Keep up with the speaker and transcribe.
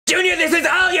Junior, this is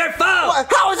all your fault!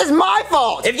 How is this my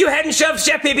fault? If you hadn't shoved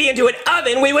Chef PB into an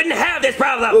oven, we wouldn't have this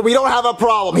problem! Well, we don't have a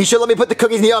problem. He should let me put the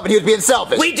cookies in the oven. He was being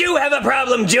selfish. We do have a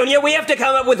problem, Junior. We have to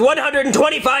come up with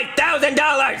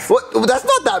 $125,000! What? That's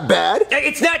not that bad.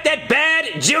 It's not that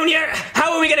bad, Junior!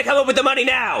 How are we gonna come up with the money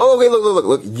now? Oh, okay,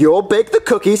 look. You'll bake the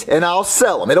cookies and I'll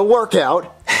sell them. It'll work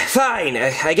out. Fine,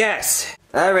 I guess.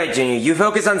 Alright, Junior, you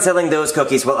focus on selling those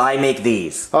cookies while I make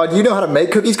these. Do you know how to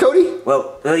make cookies, Cody?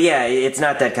 Well, yeah, it's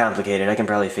not that complicated. I can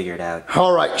probably figure it out.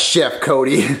 Alright, Chef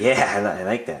Cody. Yeah, I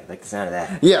like that. I like the sound of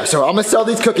that. Yeah, so I'm gonna sell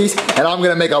these cookies and I'm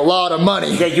gonna make a lot of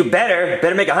money. Yeah, you better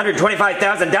make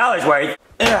 $125,000 worth.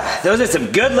 Ugh, those are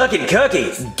some good-looking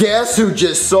cookies. Guess who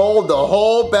just sold the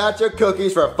whole batch of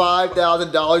cookies for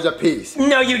 $5,000 a piece?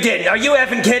 No, you didn't. Are you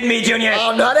effing kidding me, Junior?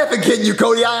 I'm not effing kidding you,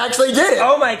 Cody. I actually did it.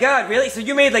 Oh my God, really? So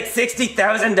you made like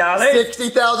 $60,000?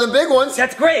 60,000 big ones.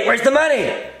 That's great. Where's the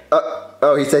money?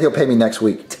 He said he'll pay me next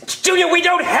week. Junior, we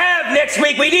don't have next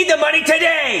week. We need the money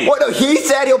today. What? No, he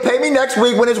said he'll pay me next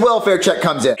week when his welfare check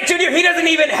comes in. Junior, he doesn't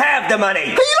even have the money.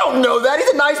 Hey, you don't know that. He's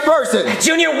a nice person.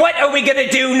 Junior, what are we gonna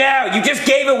do now? You just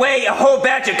gave away a whole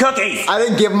batch of cookies. I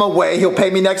didn't give him away. He'll pay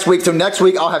me next week, so next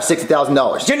week I'll have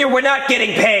 $60,000. Junior, we're not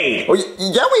getting paid. Oh,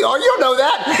 yeah, we are. You don't know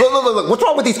that. Look. What's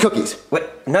wrong with these cookies?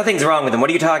 What? Nothing's wrong with them. What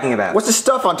are you talking about? What's the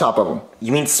stuff on top of them?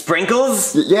 You mean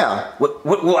sprinkles? Yeah.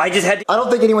 Well, I just had to... I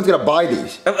don't think anyone's gonna buy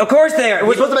these. Of course they are.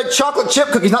 We're supposed to make chocolate chip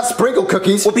cookies, not sprinkle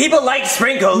cookies. Well, people like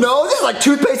sprinkles. No, this is like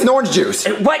toothpaste and orange juice.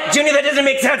 What? Junior, that doesn't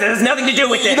make sense. It has nothing to do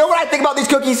with it. You know what I think about these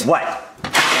cookies? What?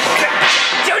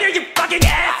 Junior, you fucking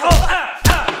asshole!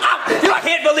 I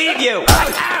can't believe you!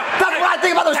 That's what I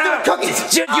think about those stupid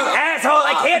cookies! You asshole!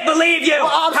 I can't believe you!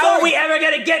 Well, How are we ever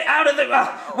gonna get out of the...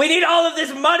 we need all of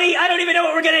this money! I don't even know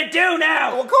what we're gonna do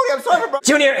now! Well, Cody, I'm sorry, bro.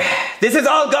 Junior, this has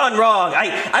all gone wrong.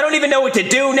 I don't even know what to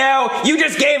do now. You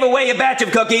just gave away a batch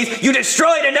of cookies, you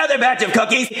destroyed another batch of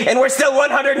cookies, and we're still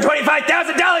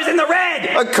 $125,000 in the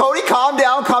red! Cody, calm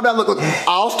down. Look,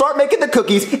 I'll start making the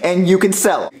cookies, and you can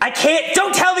sell them. I can't...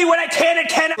 Don't tell me what I can and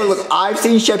cannot... Look, I've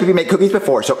seen Chef PB make cookies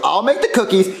before, so I'll make the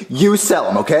cookies, you sell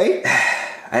them, okay?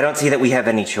 I don't see that we have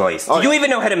any choice. Do you even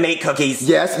know how to make cookies?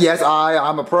 Yes,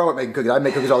 I'm a pro at making cookies. I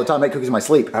make cookies all the time. I make cookies in my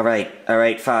sleep. All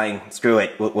right, fine. Screw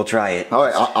it. We'll try it. All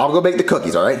right, I'll go make the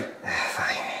cookies, all right?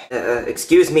 Fine.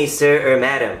 Excuse me, sir or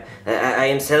madam. I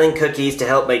am selling cookies to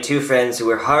help my two friends who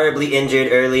were horribly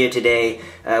injured earlier today.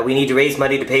 We need to raise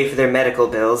money to pay for their medical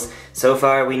bills. So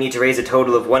far, we need to raise a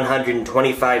total of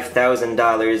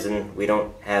 $125,000, and we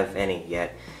don't have any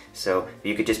yet. So, if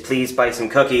you could just please buy some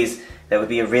cookies, that would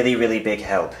be a really, really big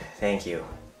help. Thank you.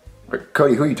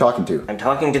 Cody, who are you talking to? I'm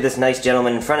talking to this nice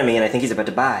gentleman in front of me, and I think he's about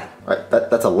to buy.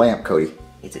 That's a lamp, Cody.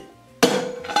 Is it?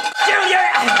 Junior!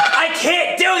 I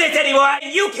can't do this anymore!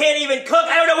 You can't even cook!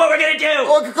 I don't know what we're gonna do!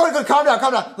 Oh, Cody, calm down.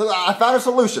 Look, I found a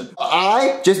solution.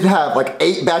 I just have like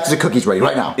 8 batches of cookies ready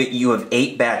right now. You have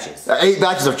 8 batches? 8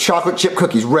 batches of chocolate chip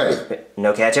cookies ready.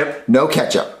 No ketchup? No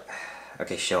ketchup.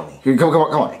 Okay, show me. Here, come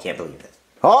on. I can't believe this.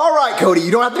 All right, Cody, you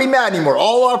don't have to be mad anymore.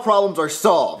 All our problems are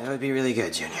solved. That would be really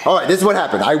good, Junior. All right, this is what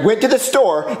happened. I went to the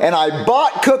store and I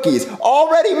bought cookies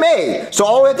already made. So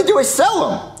all we have to do is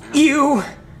sell them. You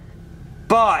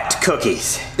bought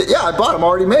cookies? Yeah, I bought them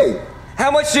already made. How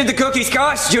much did the cookies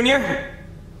cost, Junior?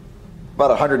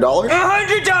 About $100.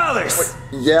 $100?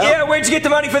 Yeah? Yeah, where'd you get the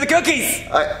money for the cookies?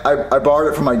 I borrowed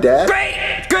it from my dad. Great!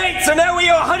 So now we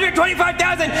owe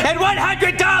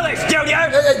 $125,100,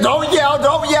 Junior! Don't yell,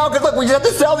 because look, we just have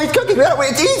to sell these cookies.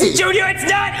 It's easy. Junior, it's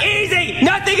not easy!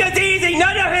 Nothing is easy!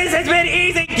 None of this has been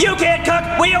easy! You can't cook!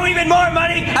 We owe even more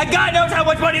money! And God knows how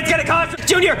much money it's gonna cost!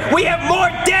 Junior, we have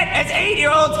more debt as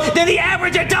 8-year-olds than the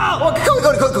average adult! Well,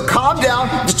 Cody, calm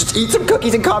down. Just eat some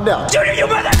cookies and calm down. Junior, you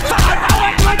motherfucker! How am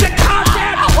I supposed to calm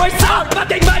down? We're so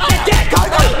fucking much in debt!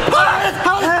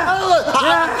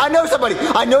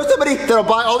 I know somebody that'll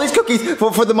buy all these cookies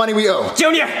for the money we owe.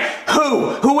 Junior,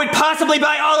 who would possibly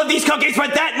buy all of these cookies for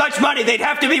that much money? They'd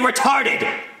have to be retarded.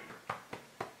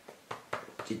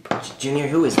 Junior,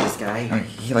 who is this guy?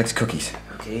 He likes cookies.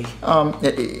 Okay.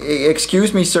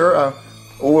 Excuse me, sir.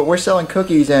 We're selling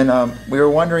cookies, and we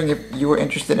were wondering if you were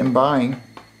interested in buying.